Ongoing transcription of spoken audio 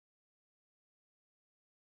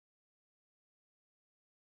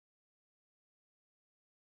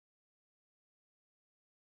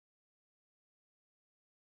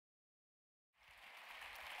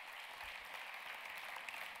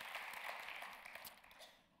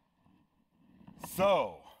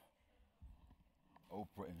So,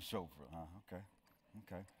 Oprah and Chopra, huh? Okay,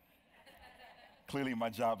 okay. Clearly my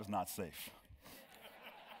job is not safe.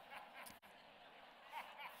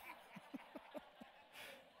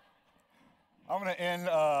 I'm going to end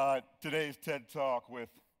today's TED Talk with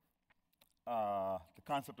the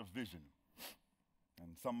concept of vision.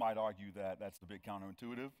 And some might argue that that's a bit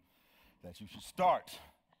counterintuitive, that you should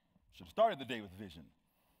have started the day with vision.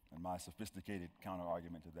 And my sophisticated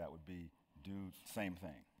counter-argument to that would be, do the same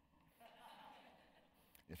thing.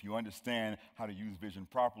 If you understand how to use vision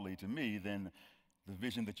properly, to me, then the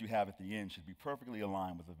vision that you have at the end should be perfectly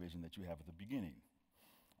aligned with the vision that you have at the beginning.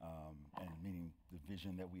 And meaning the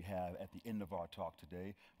vision that we have at the end of our talk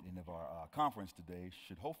today, the end of our conference today,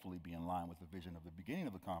 should hopefully be in line with the vision of the beginning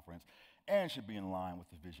of the conference, and should be in line with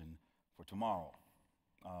the vision for tomorrow.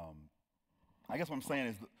 I guess what I'm saying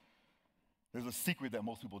is there's a secret that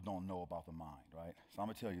most people don't know about the mind, right? So I'm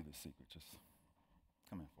going to tell you this secret. Just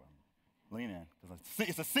come in for it. Lean in, because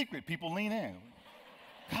it's a secret. People lean in.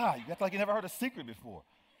 God, you act like you never heard a secret before.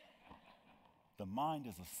 The mind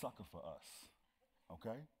is a sucker for us,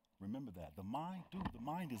 okay? Remember that. The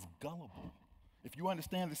mind is gullible. If you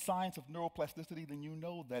understand the science of neuroplasticity, then you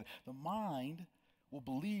know that the mind will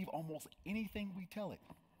believe almost anything we tell it,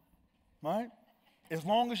 right? As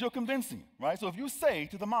long as you're convincing, right? So if you say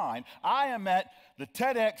to the mind, I am at the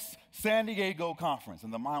TEDxSanDiego conference,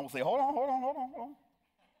 and the mind will say, hold on.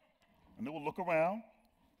 And it will look around,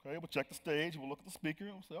 okay? It will check the stage, it will look at the speaker,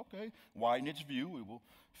 it will say, okay, widen its view, it will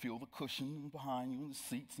feel the cushion behind you and the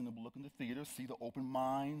seats, and it will look in the theater, see the open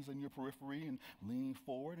minds in your periphery, and lean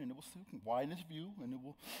forward, and it will widen its view, and it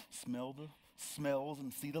will smell the smells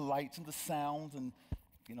and see the lights and the sounds, and,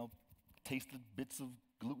 taste the bits of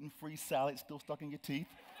gluten-free salad still stuck in your teeth.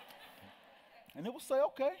 And it will say,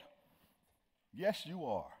 okay, yes, you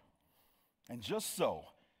are. And just so,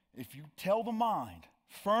 if you tell the mind,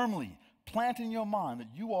 firmly plant in your mind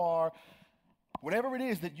that you are, whatever it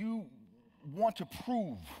is that you want to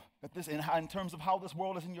prove that this, in terms of how this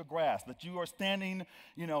world is in your grasp, that you are standing,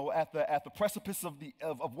 at the precipice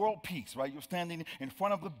of world peace, right? You're standing in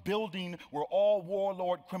front of the building where all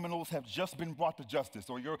warlord criminals have just been brought to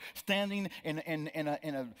justice, or you're standing in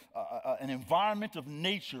an environment of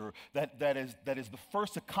nature that is the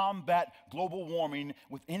first to combat global warming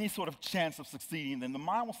with any sort of chance of succeeding. Then the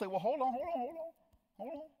mind will say, well, hold on.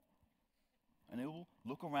 And it will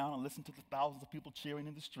look around and listen to the thousands of people cheering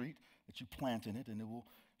in the street that you plant in it, and it will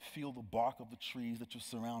feel the bark of the trees that you're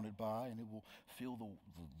surrounded by, and it will feel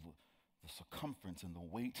the circumference and the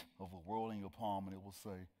weight of the world in your palm, and it will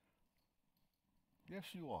say, yes,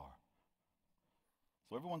 you are.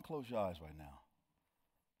 So everyone close your eyes right now.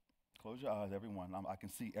 Close your eyes, everyone. I can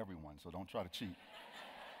see everyone, so don't try to cheat.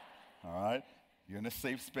 All right? You're in a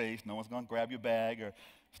safe space. No one's going to grab your bag or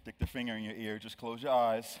stick their finger in your ear. Just close your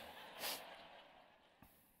eyes.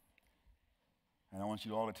 And I want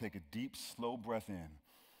you all to take a deep, slow breath in.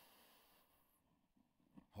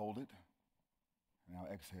 Hold it. And now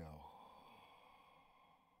exhale.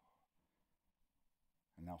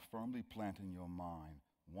 And now firmly plant in your mind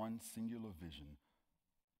one singular vision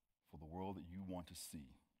for the world that you want to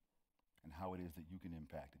see and how it is that you can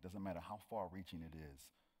impact it. Doesn't matter how far-reaching it is,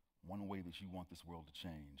 one way that you want this world to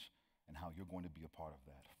change and how you're going to be a part of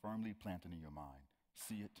that. Firmly planted in your mind.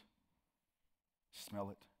 See it, smell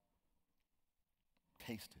it,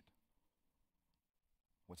 taste it.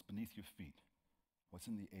 What's beneath your feet, what's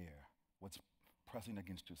in the air, what's pressing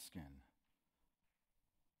against your skin.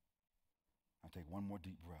 Now take one more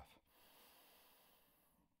deep breath.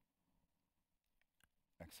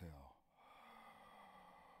 Exhale.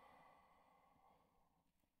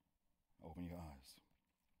 Open your eyes.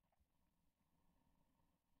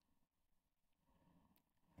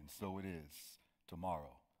 And so it is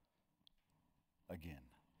tomorrow again,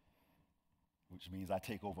 which means I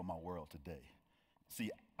take over my world today. See,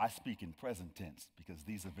 I speak in present tense because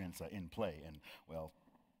these events are in play, and, well,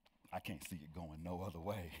 I can't see it going no other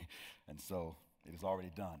way. And so it is already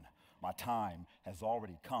done. My time has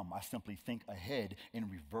already come. I simply think ahead in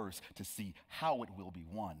reverse to see how it will be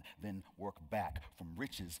won, then work back from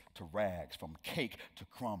riches to rags, from cake to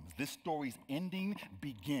crumbs. This story's ending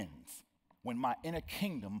begins when my inner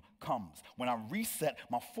kingdom comes, when I reset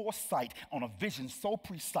my foresight on a vision so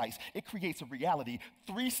precise, it creates a reality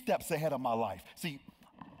 3 steps ahead of my life. See,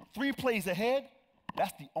 3 plays ahead,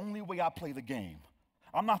 that's the only way I play the game.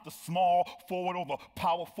 I'm not the small forward or the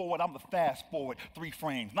power forward. I'm the fast forward 3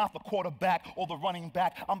 frames. Not the quarterback or the running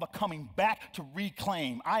back. I'm the coming back to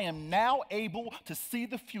reclaim. I am now able to see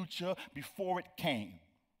the future before it came.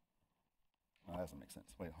 Oh, that doesn't make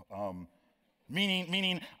sense. Wait,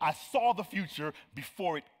 meaning I saw the future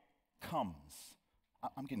before it comes.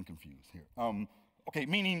 I'm getting confused here. Okay,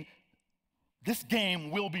 meaning this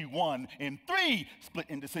game will be won in 3, split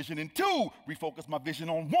indecision in 2, refocus my vision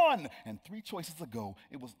on 1, and 3 choices ago,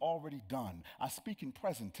 it was already done. I speak in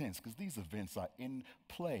present tense because these events are in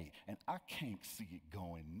play, and I can't see it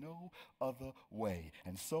going no other way.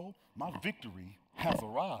 And so, my victory has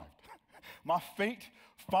arrived. My fate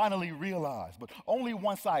finally realized, but only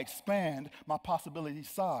once I expand my possibility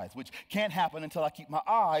size, which can't happen until I keep my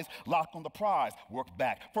eyes locked on the prize. Work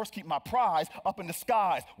back. First, keep my prize up in the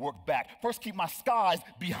skies. Work back. First, keep my skies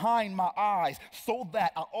behind my eyes so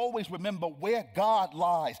that I always remember where God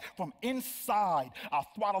lies. From inside, I'll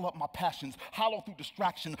throttle up my passions, hollow through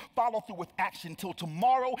distraction, follow through with action till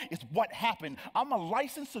tomorrow is what happened. I'm a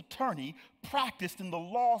licensed attorney practiced in the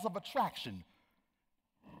laws of attraction.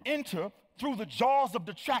 Enter through the jaws of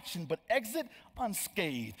detraction, but exit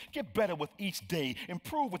unscathed. Get better with each day,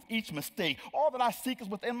 improve with each mistake. All that I seek is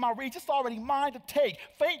within my reach. It's already mine to take.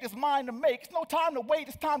 Fate is mine to make. It's no time to wait,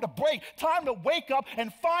 it's time to break. Time to wake up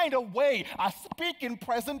and find a way. I speak in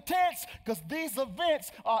present tense because these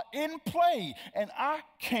events are in play and I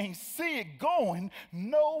can't see it going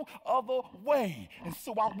no other way. And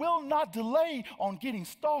so I will not delay on getting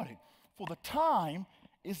started, for the time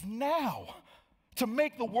is now. To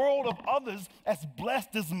make the world of others as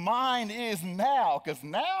blessed as mine is now. Because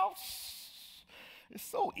now, it's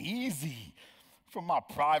so easy from my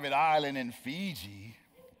private island in Fiji.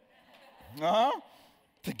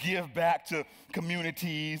 To give back to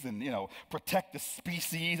communities and, protect the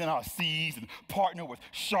species in our seas and partner with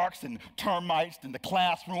sharks and termites in the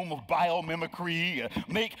classroom of biomimicry.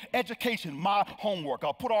 Make education my homework.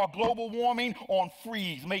 I'll put our global warming on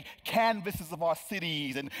freeze, make canvases of our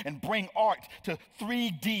cities and bring art to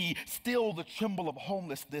 3D, still the tremble of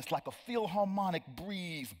homelessness like a philharmonic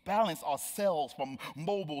breeze, balance ourselves from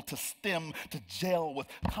mobile to STEM to gel with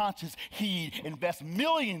conscious heed, invest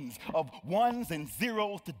millions of ones and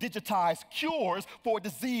zeros to digitize cures for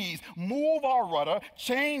disease, move our rudder,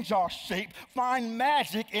 change our shape, find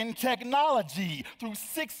magic in technology through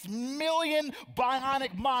 6 million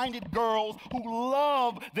bionic-minded girls who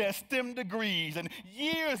love their STEM degrees and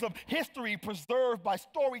years of history preserved by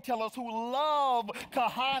storytellers who love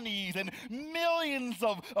kahanis and millions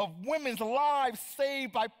of women's lives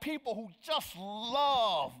saved by people who just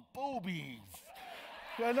love boobies.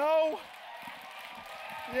 Yeah?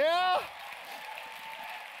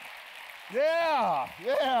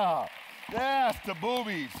 Yeah. Yes, to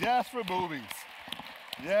boobies. Yes, for boobies.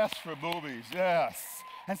 Yes, for boobies. Yes.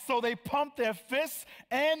 And so they pump their fists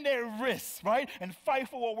and their wrists, right? And fight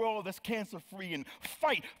for a world that's cancer-free and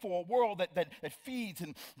fight for a world that feeds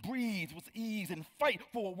and breathes with ease and fight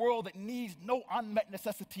for a world that needs no unmet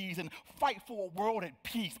necessities and fight for a world at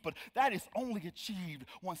peace. But that is only achieved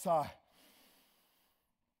once I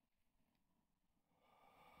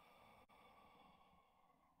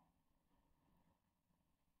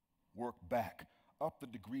work back up the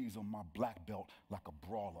degrees on my black belt like a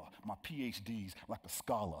brawler, my PhDs like a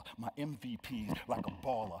scholar, my MVPs like a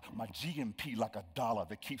baller, my GMP like a dollar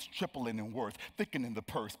that keeps tripling in worth, thickening the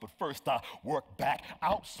purse. But first I work back,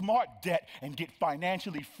 outsmart debt and get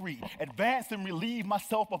financially free, advance and relieve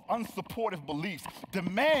myself of unsupportive beliefs,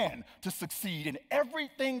 demand to succeed in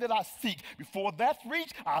everything that I seek. Before that's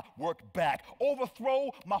reached, I work back, overthrow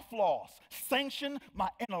my flaws, sanction my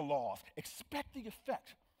inner laws, expect the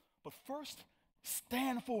effect. But first,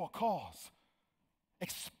 stand for a cause.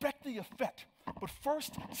 Expect the effect. But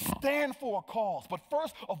first, stand for a cause. But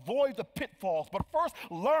first, avoid the pitfalls. But first,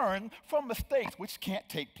 learn from mistakes, which can't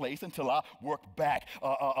take place until I work back.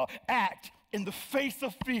 Act in the face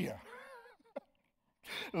of fear.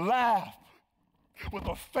 Laugh with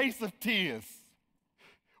a face of tears,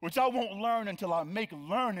 which I won't learn until I make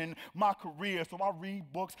learning my career. So I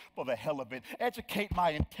read books for the hell of it, educate my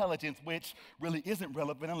intelligence, which really isn't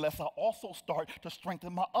relevant unless I also start to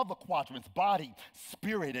strengthen my other quadrants, body,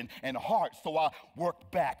 spirit, and heart. So I work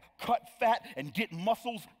back, cut fat, and get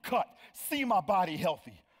muscles cut. See my body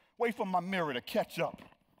healthy. Wait for my mirror to catch up.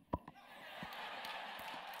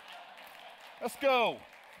 Let's go.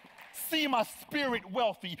 See my spirit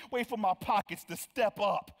wealthy, wait for my pockets to step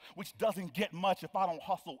up, which doesn't get much if I don't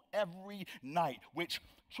hustle every night, which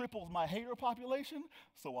triples my hater population,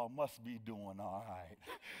 so I must be doing all right.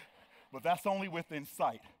 But that's only within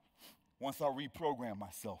sight. Once I reprogram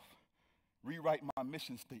myself, rewrite my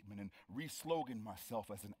mission statement, and re-slogan myself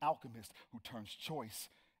as an alchemist who turns choice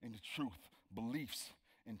into truth, beliefs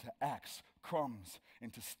into acts, crumbs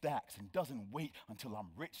into stacks, and doesn't wait until I'm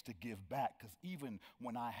rich to give back, because even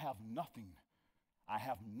when I have nothing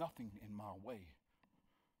in my way.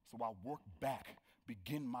 So I work back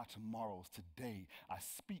begin my tomorrows today. I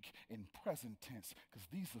speak in present tense because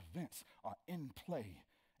these events are in play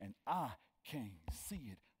and I can see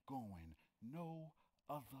it going no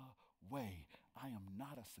other way. I am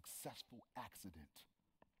not a successful accident.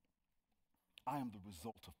 I am the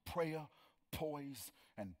result of prayer, poise,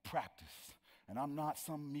 and practice. And I'm not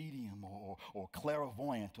some medium or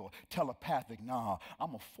clairvoyant or telepathic. Nah,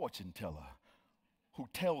 I'm a fortune teller who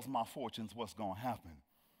tells my fortunes what's going to happen.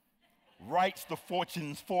 Writes the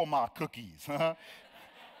fortunes for my cookies.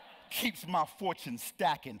 Keeps my fortune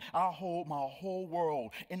stacking. I hold my whole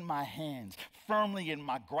world in my hands, firmly in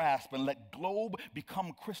my grasp, and let globe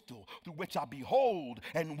become crystal, through which I behold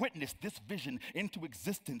and witness this vision into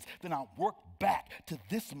existence. Then I work back to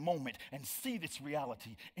this moment and see this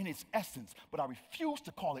reality in its essence. But I refuse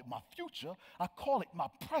to call it my future. I call it my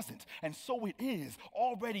present, and so it is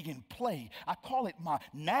already in play. I call it my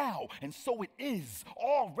now, and so it is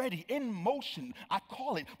already in motion. I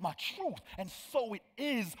call it my truth, and so it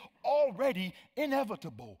is already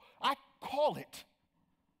inevitable. I call it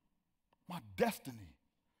my destiny.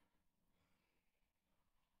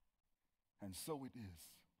 And so it is.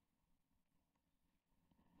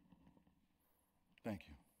 Thank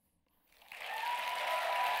you.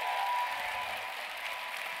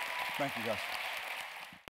 Thank you, guys.